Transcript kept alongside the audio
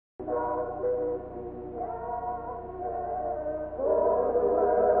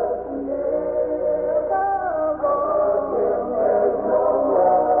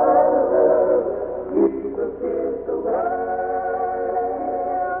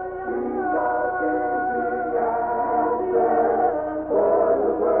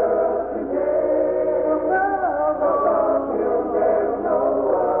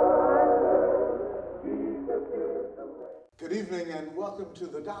Good evening and welcome to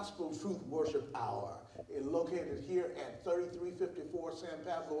the Gospel Truth Worship Hour, located here at 3354 San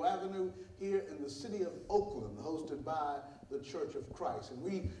Pablo Avenue, here in the city of Oakland, hosted by the Church of Christ. And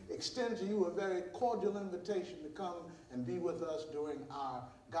we extend to you a very cordial invitation to come and be with us during our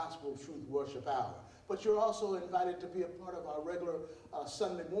Gospel Truth Worship Hour. But you're also invited to be a part of our regular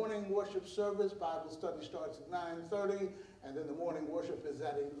Sunday morning worship service. Bible study starts at 9:30, and then the morning worship is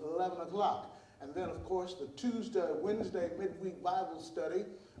at 11 o'clock. And then, of course, the Wednesday midweek Bible study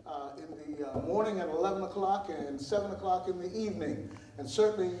in the morning at 11 o'clock and 7 o'clock in the evening. And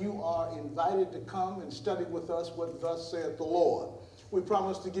certainly you are invited to come and study with us what thus saith the Lord. We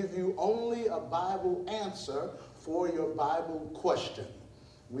promise to give you only a Bible answer for your Bible question.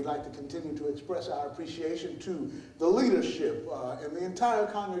 We'd like to continue to express our appreciation to the leadership and the entire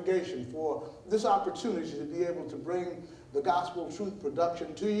congregation for this opportunity to be able to bring the Gospel Truth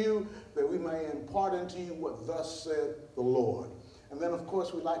production to you, that we may impart unto you what thus said the Lord. And then, of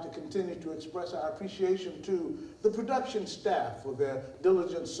course, we'd like to continue to express our appreciation to the production staff for their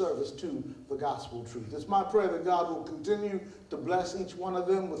diligent service to the Gospel Truth. It's my prayer that God will continue to bless each one of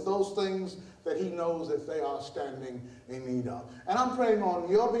them with those things that he knows that they are standing in need of. And I'm praying on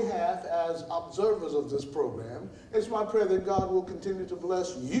your behalf as observers of this program. It's my prayer that God will continue to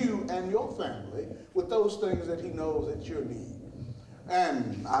bless you and your family with those things that he knows that you need.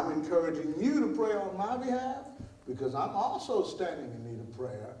 And I'm encouraging you to pray on my behalf, because I'm also standing in need of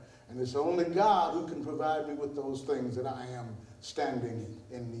prayer, and it's only God who can provide me with those things that I am standing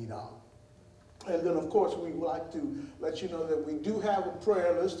in need of. And then, of course, we would like to let you know that we do have a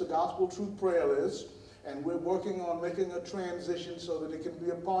prayer list, a Gospel Truth prayer list, and we're working on making a transition so that it can be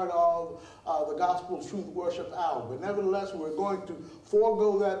a part of the Gospel Truth Worship Hour. But nevertheless, we're going to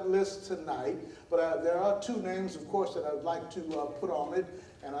forego that list tonight. But there are two names, of course, that I'd like to put on it,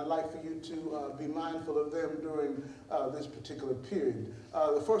 and I'd like for you to be mindful of them during this particular period.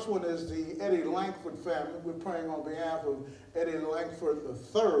 The first one is the Eddie Langford family. We're praying on behalf of Eddie Langford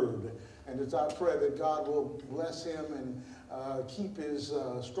III, and it's our prayer that God will bless him and keep his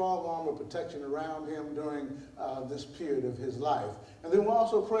strong arm of protection around him during this period of his life. And then we're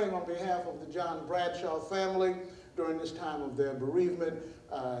also praying on behalf of the John Bradshaw family during this time of their bereavement,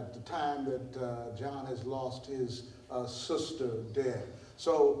 at the time that John has lost his sister, Deb.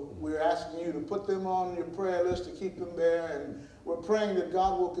 So we're asking you to put them on your prayer list, to keep them there, and we're praying that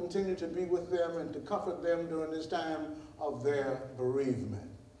God will continue to be with them and to comfort them during this time of their bereavement.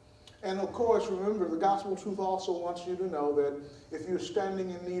 And of course, remember, the Gospel Truth also wants you to know that if you're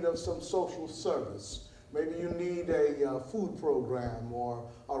standing in need of some social service, maybe you need a food program or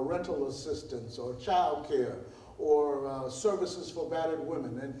a rental assistance or child care or services for battered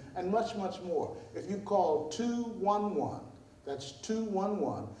women and much, much more. If you call 211, that's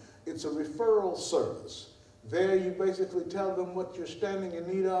 211, it's a referral service. There you basically tell them what you're standing in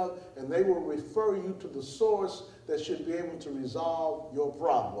need of, and they will refer you to the source that should be able to resolve your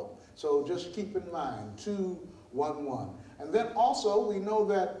problem. So just keep in mind, 211. And then also, we know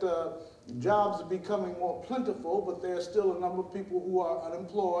that jobs are becoming more plentiful, but there are still a number of people who are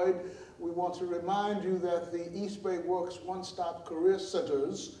unemployed. We want to remind you that the East Bay Works One-Stop Career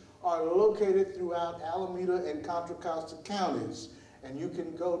Centers are located throughout Alameda and Contra Costa counties. And you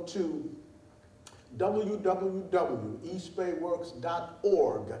can go to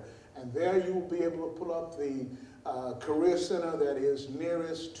www.eastbayworks.org, and there you will be able to pull up the career center that is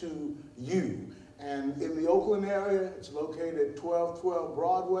nearest to you. And in the Oakland area, it's located at 1212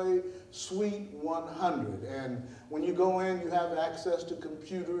 Broadway, Suite 100. And when you go in, you have access to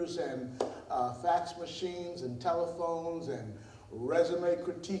computers and fax machines and telephones and resume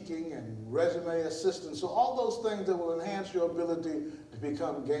critiquing and resume assistance. So all those things that will enhance your ability to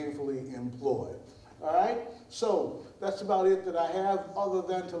become gainfully employed. All right? So that's about it that I have, other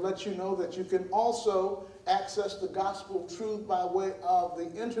than to let you know that you can also access the Gospel Truth by way of the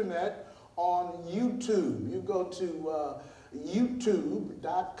internet on YouTube. You go to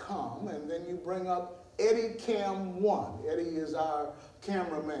youtube.com, and then you bring up Eddie Cam 1. Eddie is our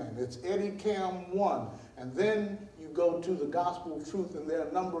cameraman. It's Eddie Cam 1. And then you go to the Gospel Truth, and there are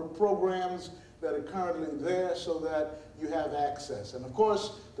a number of programs that are currently there so that you have access. And of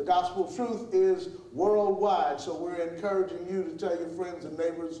course, the Gospel of Truth is worldwide, so we're encouraging you to tell your friends and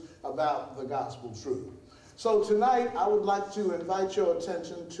neighbors about the Gospel Truth. So tonight, I would like to invite your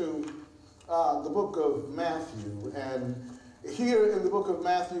attention to the book of Matthew. And here in the book of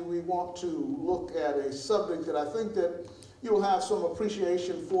Matthew, we want to look at a subject that I think that you'll have some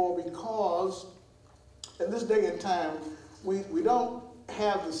appreciation for, because in this day and time, we don't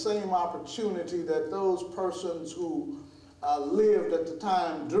have the same opportunity that those persons who lived at the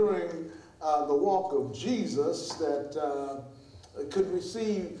time during the walk of Jesus that could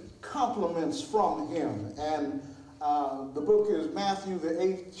receive compliments from him. And the book is Matthew, the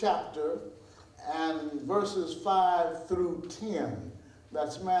 8th chapter, and verses 5 through 10.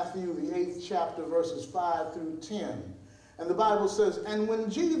 That's Matthew, the 8th chapter, verses 5 through 10. And the Bible says, "And when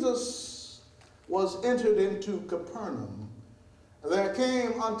Jesus was entered into Capernaum, there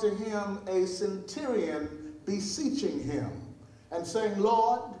came unto him a centurion beseeching him, and saying,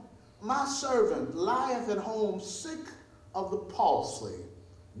 Lord, my servant lieth at home sick of the palsy,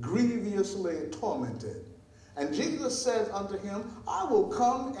 grievously tormented. And Jesus said unto him, I will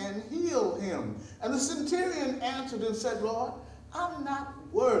come and heal him. And the centurion answered and said, Lord, I'm not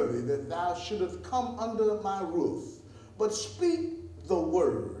worthy that thou shouldest come under my roof, but speak the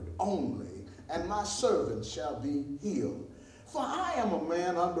word only, and my servant shall be healed. For I am a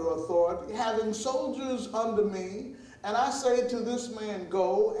man under authority, having soldiers under me, and I say to this man,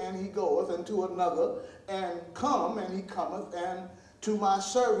 go, and he goeth, and to another, and come, and he cometh, and to my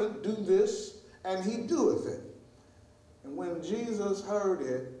servant, do this, and he doeth it. And when Jesus heard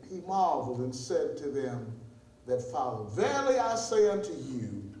it, he marveled and said to them that followed, Verily I say unto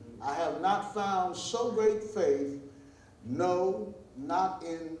you, I have not found so great faith, no, not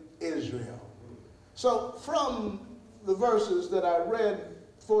in Israel." So from the verses that I read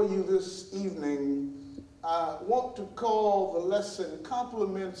for you this evening, I want to call the lesson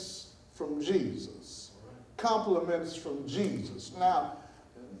Compliments from Jesus. Compliments from Jesus. Now,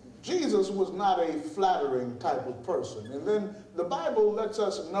 Jesus was not a flattering type of person. And then the Bible lets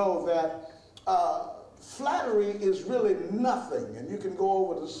us know that flattery is really nothing. And you can go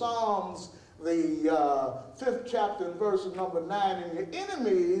over to Psalms, the 5th chapter and verse number 9, and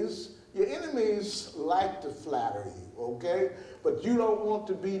your enemies like to flatter you, okay? But you don't want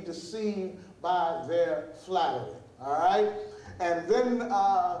to be deceived by their flattery, all right? And then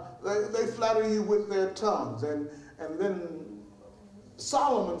they flatter you with their tongues. And then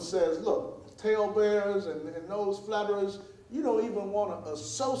Solomon says, look, talebearers and those flatterers, you don't even want to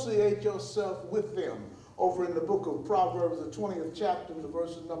associate yourself with them, over in the book of Proverbs, the 20th chapter, the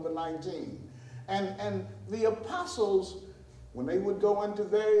verses number 19. And the apostles, when they would go into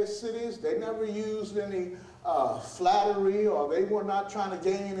various cities, they never used any flattery, or they were not trying to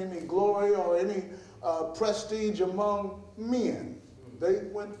gain any glory or any prestige among men. They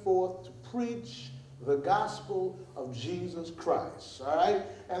went forth to preach the gospel of Jesus Christ, all right?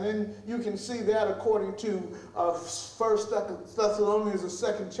 And then you can see that according to 1 Thessalonians, the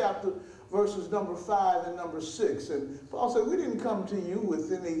 2nd chapter, verses number 5 and number 6. And Paul said, we didn't come to you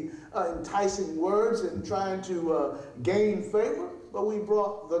with any enticing words and trying to gain favor, but we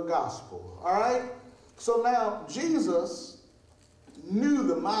brought the gospel, all right? So now Jesus knew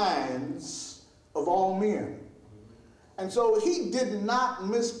the minds of all men. And so he did not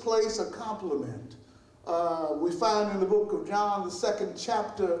misplace a compliment. We find in the book of John, the 2nd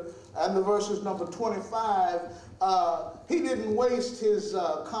chapter, and the verses number 25, he didn't waste his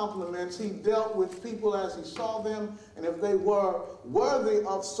compliments. He dealt with people as he saw them, and if they were worthy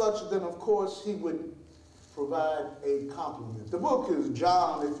of such, then of course he would provide a compliment. The book is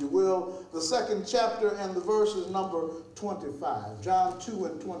John, if you will, the 2nd chapter and the verses number 25. John 2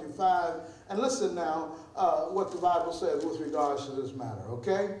 and 25. And listen now what the Bible says with regards to this matter,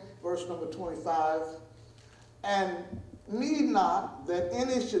 okay? Verse number 25. And need not that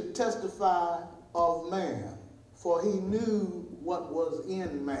any should testify of man, for he knew what was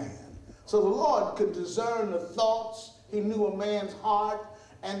in man. So the Lord could discern the thoughts. He knew a man's heart.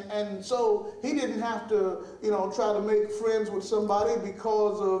 And so he didn't have to, try to make friends with somebody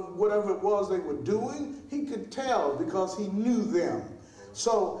because of whatever it was they were doing. He could tell because he knew them.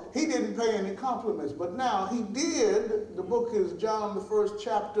 So he didn't pay any compliments. But now he did. The book is John, the 1st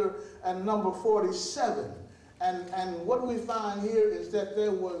chapter, and number 47. And what we find here is that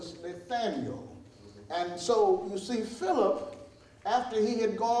there was Nathanael. And so you see Philip, after he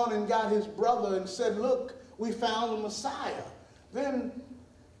had gone and got his brother and said, look, we found the Messiah. Then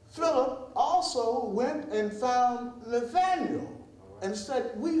Philip also went and found Nathanael and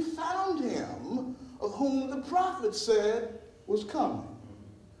said, we found him of whom the prophet said was coming.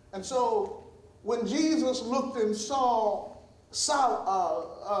 And so when Jesus looked and saw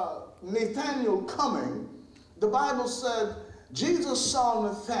Nathanael coming, the Bible said, Jesus saw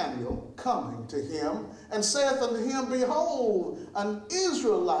Nathanael coming to him and saith unto him, Behold, an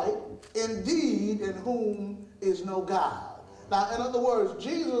Israelite indeed in whom is no guile. Now, in other words,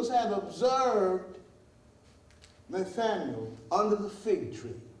 Jesus had observed Nathanael under the fig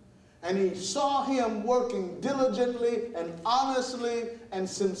tree. And he saw him working diligently and honestly and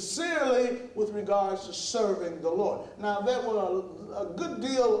sincerely with regards to serving the Lord. Now, there were a good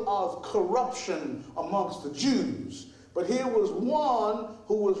deal of corruption amongst the Jews. But here was one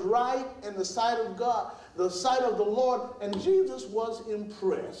who was right in the sight of God, the sight of the Lord, and Jesus was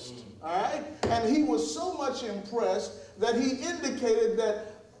impressed. All right? And he was so much impressed that he indicated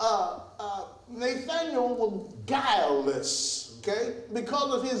that Nathanael was guileless. Okay?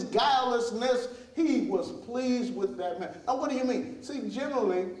 Because of his guilelessness, he was pleased with that man. Now, what do you mean? See,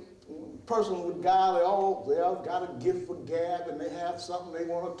 generally, a person with guile, they've got a gift for gab, and they have something they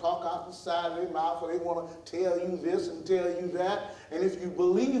want to talk out the side of their mouth, or they want to tell you this and tell you that. And if you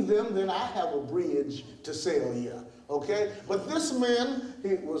believe them, then I have a bridge to sell you. Okay? But this man,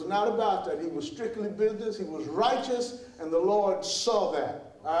 he was not about that. He was strictly business. He was righteous, and the Lord saw that.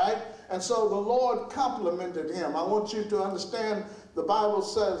 All right? And so the Lord complimented him. I want you to understand, the Bible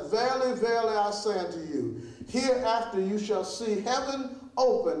says, Verily, verily, I say unto you, hereafter you shall see heaven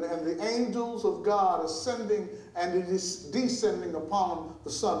open and the angels of God ascending and descending upon the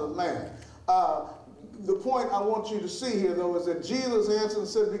Son of Man. The point I want you to see here, though, is that Jesus answered and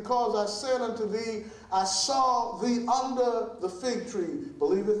said, Because I said unto thee, I saw thee under the fig tree.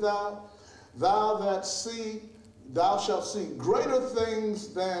 Believest thou? Thou shalt see greater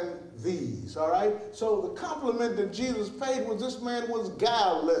things than these. All right? So the compliment that Jesus paid was this man was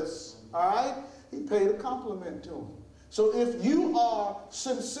guileless. All right? He paid a compliment to him. So if you are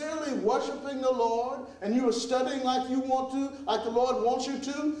sincerely worshiping the Lord and you are studying like you want to, like the Lord wants you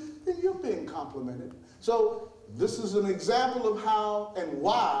to, then you're being complimented. So this is an example of how and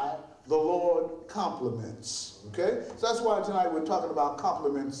why the Lord compliments. Okay? So that's why tonight we're talking about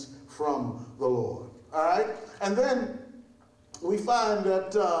compliments from the Lord. All right? And then we find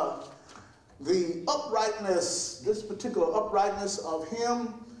that the uprightness, this particular uprightness of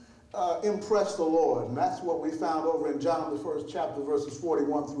him impressed the Lord. And that's what we found over in John, the 1st chapter, verses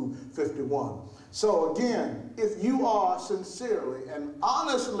 41 through 51. So again, if you are sincerely and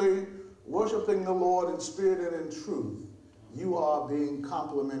honestly worshiping the Lord in spirit and in truth, you are being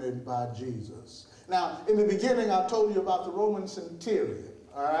complimented by Jesus. Now, in the beginning, I told you about the Roman centurion,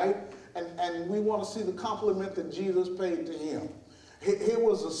 all right? And we want to see the compliment that Jesus paid to him. Here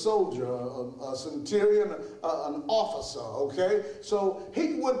was a soldier, a centurion, an officer, okay? So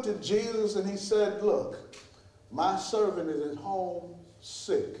he went to Jesus and he said, Look, my servant is at home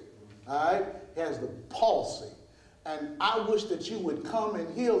sick, all right? He has the palsy. And I wish that you would come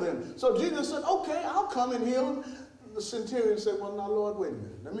and heal him. So Jesus said, okay, I'll come and heal him. The centurion said, well, now, Lord, wait a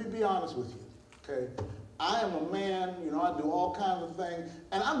minute. Let me be honest with you, okay? I am a man, you know, I do all kinds of things,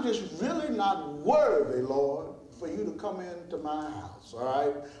 and I'm just really not worthy, Lord, for you to come into my house, all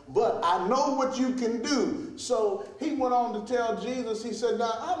right? But I know what you can do. So he went on to tell Jesus, he said,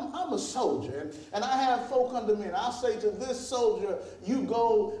 now, I'm a soldier, and I have folk under me, and I'll say to this soldier, you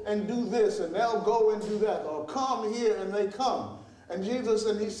go and do this, and they'll go and do that, or come here, and they come. And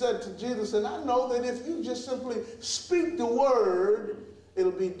he said to Jesus, and I know that if you just simply speak the word,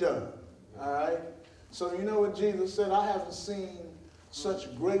 it'll be done, all right? So you know what Jesus said? I haven't seen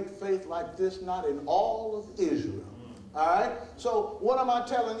such great faith like this, not in all of Israel. All right? So what am I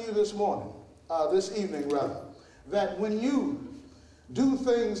telling you this morning, this evening rather? That when you do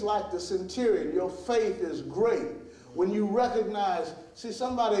things like the centurion, your faith is great. When you recognize, see,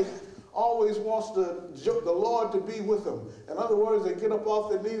 somebody always wants the Lord to be with them. In other words, they get up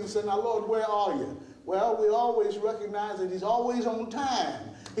off their knees and say, now, Lord, where are you? Well, we always recognize that he's always on time.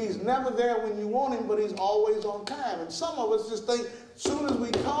 He's never there when you want him, but he's always on time. And some of us just think, as soon as we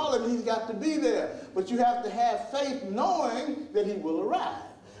call him, he's got to be there. But you have to have faith knowing that he will arrive.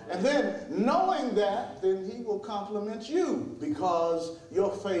 And then knowing that, then he will compliment you because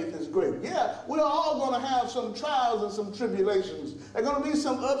your faith is great. Yeah, we're all going to have some trials and some tribulations. There are going to be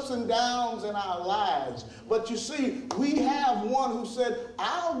some ups and downs in our lives. But you see, we have one who said,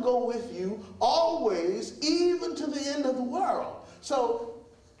 I'll go with you always, even to the end of the world. So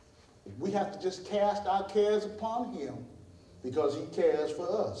we have to just cast our cares upon him because he cares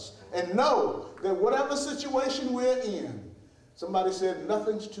for us. And know that whatever situation we're in, somebody said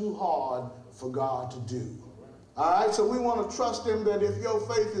nothing's too hard for God to do. All right, so we want to trust him that if your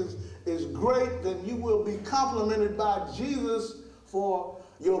faith is great, then you will be complimented by Jesus for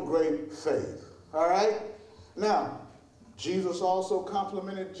your great faith. All right? Now, Jesus also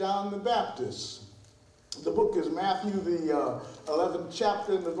complimented John the Baptist. The book is Matthew, the 11th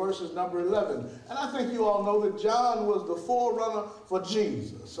chapter, and the verses number 11. And I think you all know that John was the forerunner for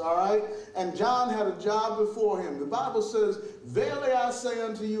Jesus, all right? And John had a job before him. The Bible says, "Verily I say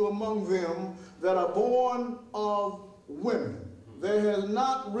unto you, among them that are born of women, there has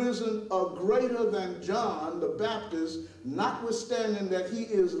not risen a greater than John the Baptist, notwithstanding that he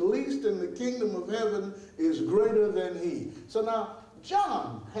is least in the kingdom of heaven is greater than he." So now,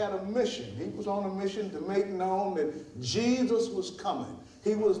 John had a mission. He was on a mission to make known that Jesus was coming.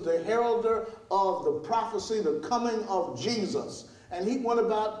 He was the heralder of the prophecy, the coming of Jesus. And he went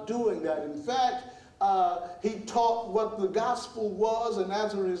about doing that. In fact, he taught what the gospel was, and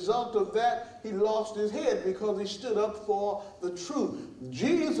as a result of that, he lost his head because he stood up for the truth.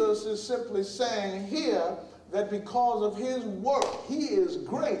 Jesus is simply saying here that because of his work, he is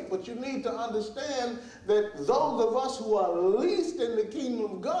great. But you need to understand that those of us who are least in the kingdom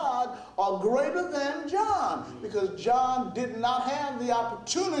of God are greater than John, because John did not have the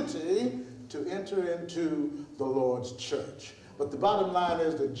opportunity to enter into the Lord's church. But the bottom line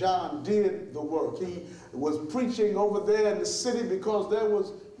is that John did the work. He was preaching over there in the city because there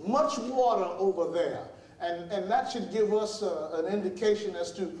was much water over there. And that should give us an indication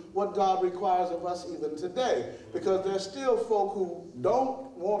as to what God requires of us even today. Because there's still folk who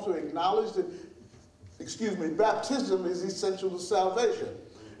don't want to acknowledge that, baptism is essential to salvation.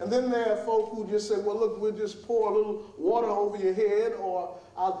 And then there are folk who just say, well, look, we'll just pour a little water over your head, or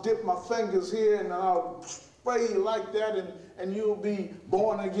I'll dip my fingers here and I'll spray you like that, and you'll be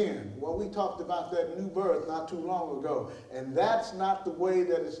born again. Well, we talked about that new birth not too long ago, and that's not the way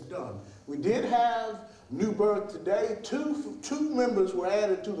that it's done. We did have new birth today. Two members were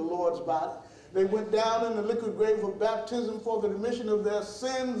added to the Lord's body. They went down in the liquid grave of baptism for the remission of their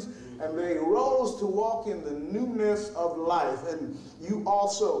sins, and they rose to walk in the newness of life. And you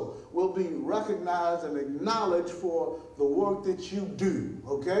also will be recognized and acknowledged for the work that you do,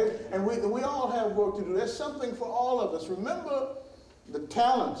 okay? And we all have work to do. There's something for all of us. Remember the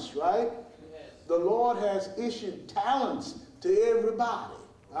talents, right? Yes. The Lord has issued talents to everybody.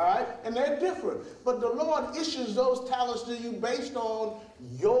 All right? And they're different. But the Lord issues those talents to you based on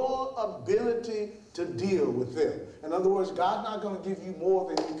your ability to deal with them. In other words, God's not going to give you more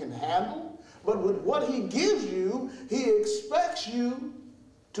than you can handle. But with what he gives you, he expects you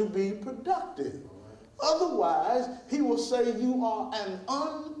to be productive. Otherwise, he will say you are an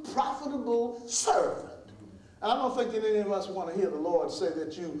unprofitable servant. And I don't think that any of us want to hear the Lord say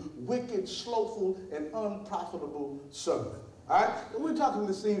that you wicked, slothful, and unprofitable servant. All right? We're talking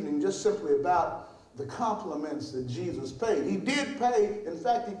this evening just simply about the compliments that Jesus paid. He did pay, in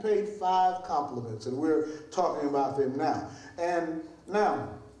fact, he paid 5 compliments, and we're talking about them now. And now,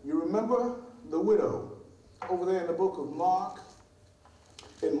 you remember the widow over there in the book of Mark,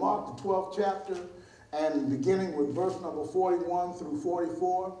 in Mark the 12th chapter, and beginning with verse number 41 through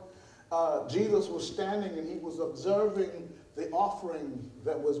 44, Jesus was standing and he was observing the offering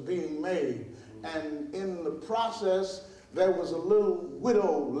that was being made. And in the process, there was a little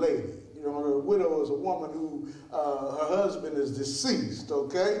widow lady. You know, a widow is a woman who her husband is deceased,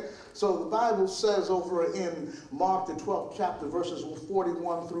 okay? So the Bible says over in Mark the 12th chapter, verses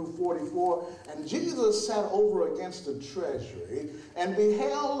 41 through 44, and Jesus sat over against the treasury and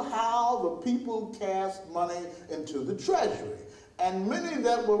beheld how the people cast money into the treasury. And many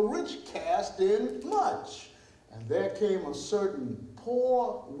that were rich cast in much. And there came a certain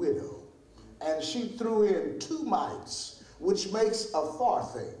poor widow, and she threw in 2 mites, which makes a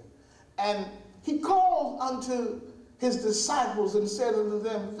farthing. And he called unto his disciples and said unto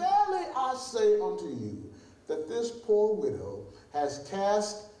them, Verily I say unto you, that this poor widow has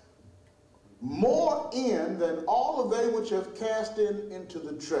cast more in than all of they which have cast in into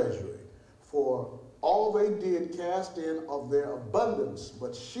the treasury. For all they did cast in of their abundance,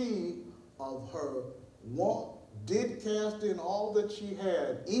 but she of her want did cast in all that she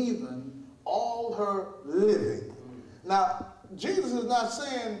had, even all her living. Now, Jesus is not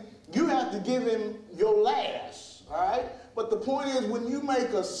saying you have to give him your last, all right? But the point is, when you make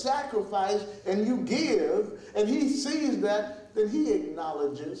a sacrifice and you give, and he sees that, then he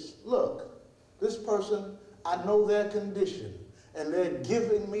acknowledges, look, this person, I know their condition, and they're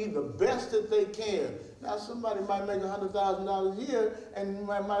giving me the best that they can. Now, somebody might make $100,000 a year, and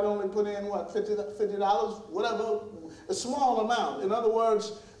might only put in, what, $50, whatever, a small amount. In other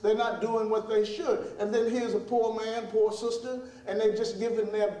words, they're not doing what they should. And then here's a poor man, poor sister, and they're just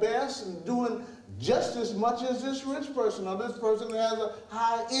giving their best and doing just as much as this rich person or this person that has a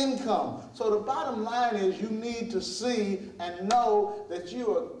high income. So the bottom line is you need to see and know that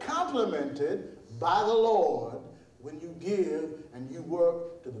you are complimented by the Lord when you give and you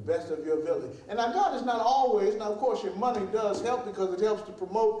work to the best of your ability. And now God is not always, now of course your money does help because it helps to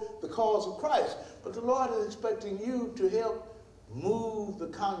promote the cause of Christ, but the Lord is expecting you to help move the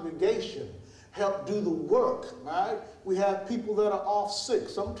congregation, help do the work, all right? We have people that are off sick.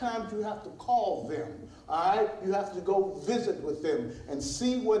 Sometimes you have to call them, all right? You have to go visit with them and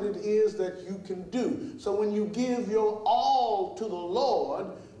see what it is that you can do. So when you give your all to the Lord,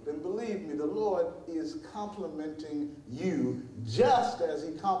 then believe me, the Lord is complimenting you just as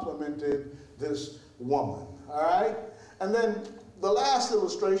he complimented this woman, all right? And then the last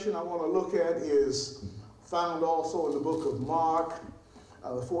illustration I want to look at is found also in the book of Mark,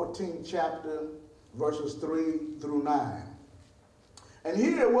 the 14th chapter, verses 3 through 9. And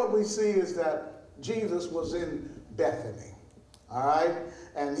here what we see is that Jesus was in Bethany, all right?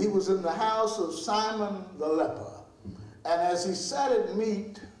 And he was in the house of Simon the leper. And as he sat at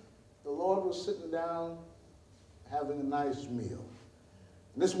meat, the Lord was sitting down having a nice meal.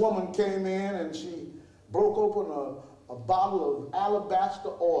 And this woman came in and she broke open a bottle of alabaster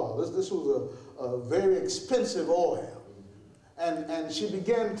oil. This was a very expensive oil. And she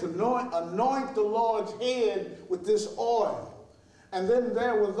began to anoint the Lord's head with this oil. And then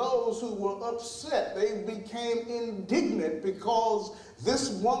there were those who were upset. They became indignant because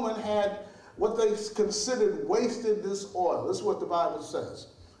this woman had what they considered wasted this oil. This is what the Bible says.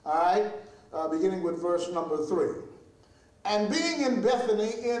 All right, beginning with verse number 3. And being in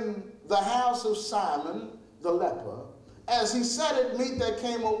Bethany in the house of Simon the leper, as he sat at meat, there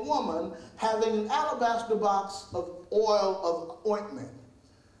came a woman having an alabaster box of oil of ointment,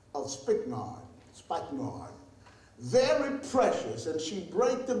 of spikenard, very precious, and she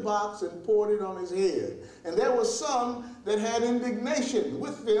brake the box and poured it on his head. And there were some that had indignation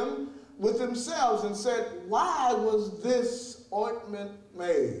with themselves and said, why was this ointment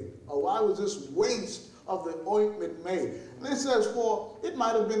made? Or why was this waste of the ointment made? And it says, for it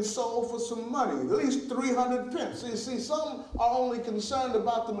might have been sold for some money, at least 300 pence. You see, some are only concerned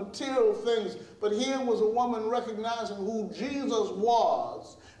about the material things, but here was a woman recognizing who Jesus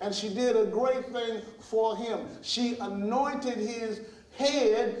was, and she did a great thing for him. She anointed his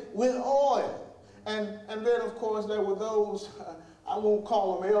head with oil. And then, of course, there were those, I won't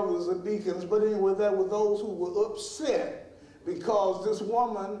call them elders or deacons, but anyway, there were those who were upset because this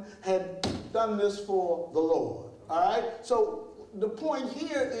woman had done this for the Lord. All right? So the point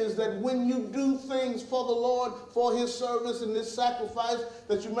here is that when you do things for the Lord, for his service and this sacrifice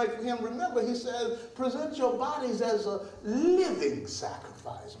that you make for him, remember he says, present your bodies as a living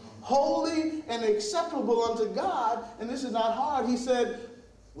sacrifice, holy and acceptable unto God. And this is not hard. He said,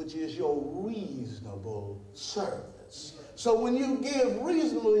 which is your reasonable service. So when you give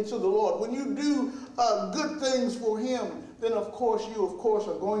reasonably to the Lord, when you do good things for him, then of course you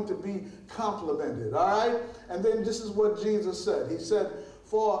are going to be complimented, all right? And then this is what Jesus said. He said,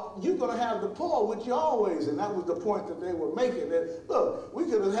 for you're going to have the poor with you always. And that was the point that they were making. That, look, we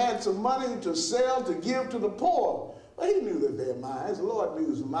could have had some money to sell, to give to the poor. But he knew that their minds, the Lord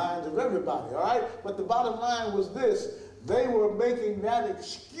knew the minds of everybody, all right? But the bottom line was this. They were making that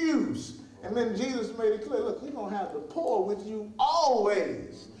excuse. And then Jesus made it clear, look, you're going to have the poor with you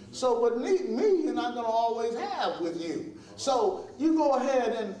always. So, but me, you're not going to always have with you. So you go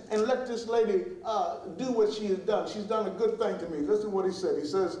ahead and let this lady do what she has done. She's done a good thing to me. Listen to what he said. He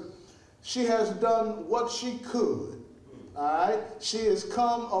says, she has done what she could. All right? She has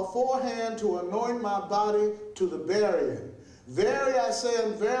come aforehand to anoint my body to the burying. Verily I say,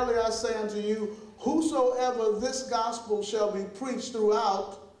 and verily I say unto you, whosoever this gospel shall be preached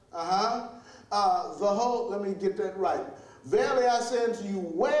throughout, the whole, let me get that right. Verily I say unto you,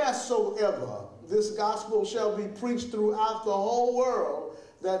 wheresoever this gospel shall be preached throughout the whole world,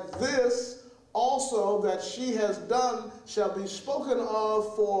 that this also that she has done shall be spoken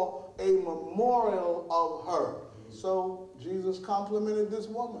of for a memorial of her. So Jesus complimented this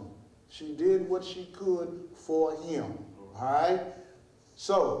woman. She did what she could for him. All right?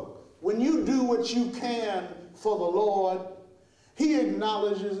 So when you do what you can for the Lord, he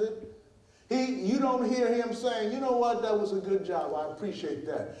acknowledges it. You don't hear him saying, you know what, that was a good job, I appreciate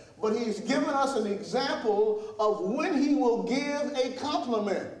that. But he's given us an example of when he will give a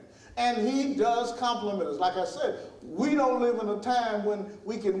compliment. And he does compliment us. Like I said, we don't live in a time when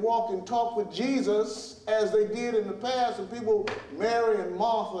we can walk and talk with Jesus as they did in the past, and people, Mary and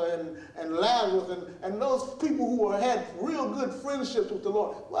Martha and Lazarus, and those people who had real good friendships with the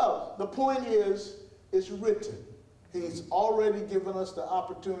Lord. Well, the point is, it's written. He's already given us the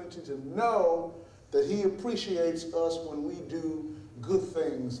opportunity to know that he appreciates us when we do good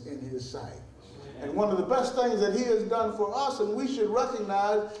things in his sight. And one of the best things that he has done for us, and we should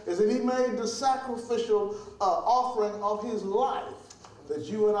recognize, is that he made the sacrificial offering of his life, that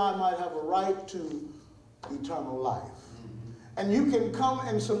you and I might have a right to eternal life. And you can come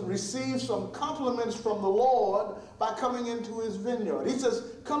and receive some compliments from the Lord by coming into his vineyard. He says,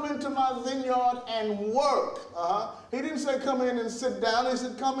 come into my vineyard and work. He didn't say come in and sit down. He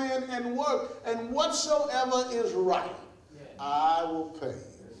said come in and work. And whatsoever is right, I will pay.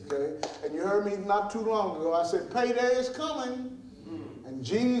 Okay? And you heard me not too long ago. I said payday is coming, and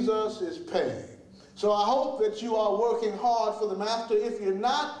Jesus is paying. So I hope that you are working hard for the Master. If you're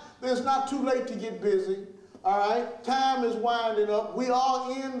not, it's not too late to get busy. All right? Time is winding up. We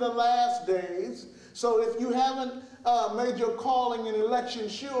are in the last days. So if you haven't made your calling and election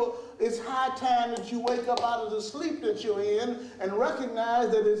sure, it's high time that you wake up out of the sleep that you're in and recognize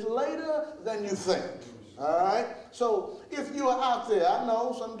that it's later than you think. All right? So if you are out there, I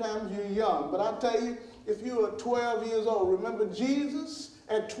know sometimes you're young, but I tell you, if you are 12 years old, remember Jesus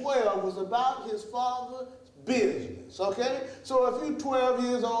at 12 was about his Father's business, okay? So if you're 12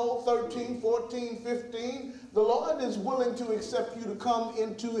 years old, 13, 14, 15, the Lord is willing to accept you to come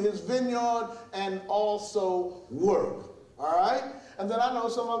into his vineyard and also work, all right? And then I know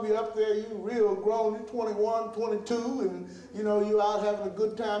some of you up there, you real grown, you're 21, 22, and you know, you're out having a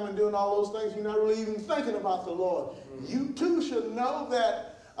good time and doing all those things. You're not really even thinking about the Lord. You too should know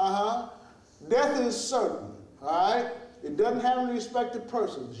that, death is certain, all right? It doesn't have any respect to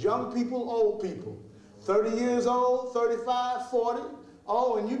persons, young people, old people. 30 years old, 35, 40.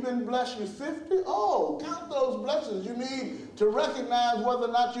 Oh, and you've been blessed, you're 50. Oh, count those blessings. You need to recognize whether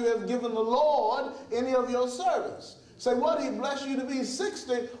or not you have given the Lord any of your service. Say, what, he blessed you to be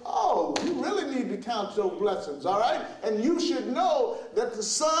 60? Oh, you really need to count your blessings, all right? And you should know that the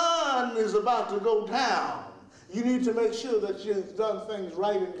sun is about to go down. You need to make sure that you've done things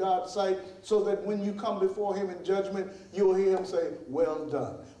right in God's sight so that when you come before him in judgment, you'll hear him say, well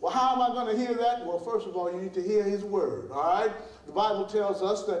done. Well, how am I going to hear that? Well, first of all, you need to hear his word, all right? The Bible tells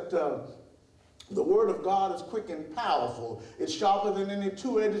us that the word of God is quick and powerful. It's sharper than any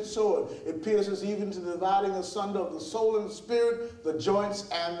two-edged sword. It pierces even to the dividing asunder of the soul and the spirit, the joints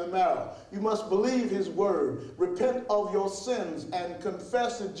and the marrow. You must believe his word, repent of your sins, and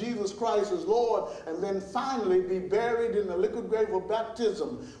confess that Jesus Christ is Lord, and then finally be buried in the liquid grave of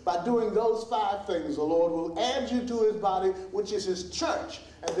baptism. By doing those 5 things, the Lord will add you to his body, which is his church.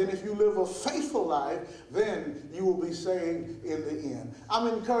 And then if you live a faithful life, then you will be saved in the end. I'm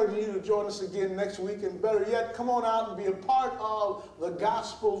encouraging you to join us again next week, and better yet, come on out and be a part of the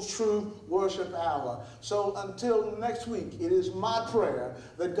Gospel Truth Worship Hour. So until next week, it is my prayer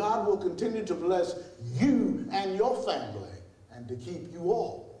that God will continue to bless you and your family and to keep you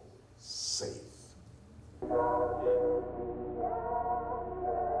all safe.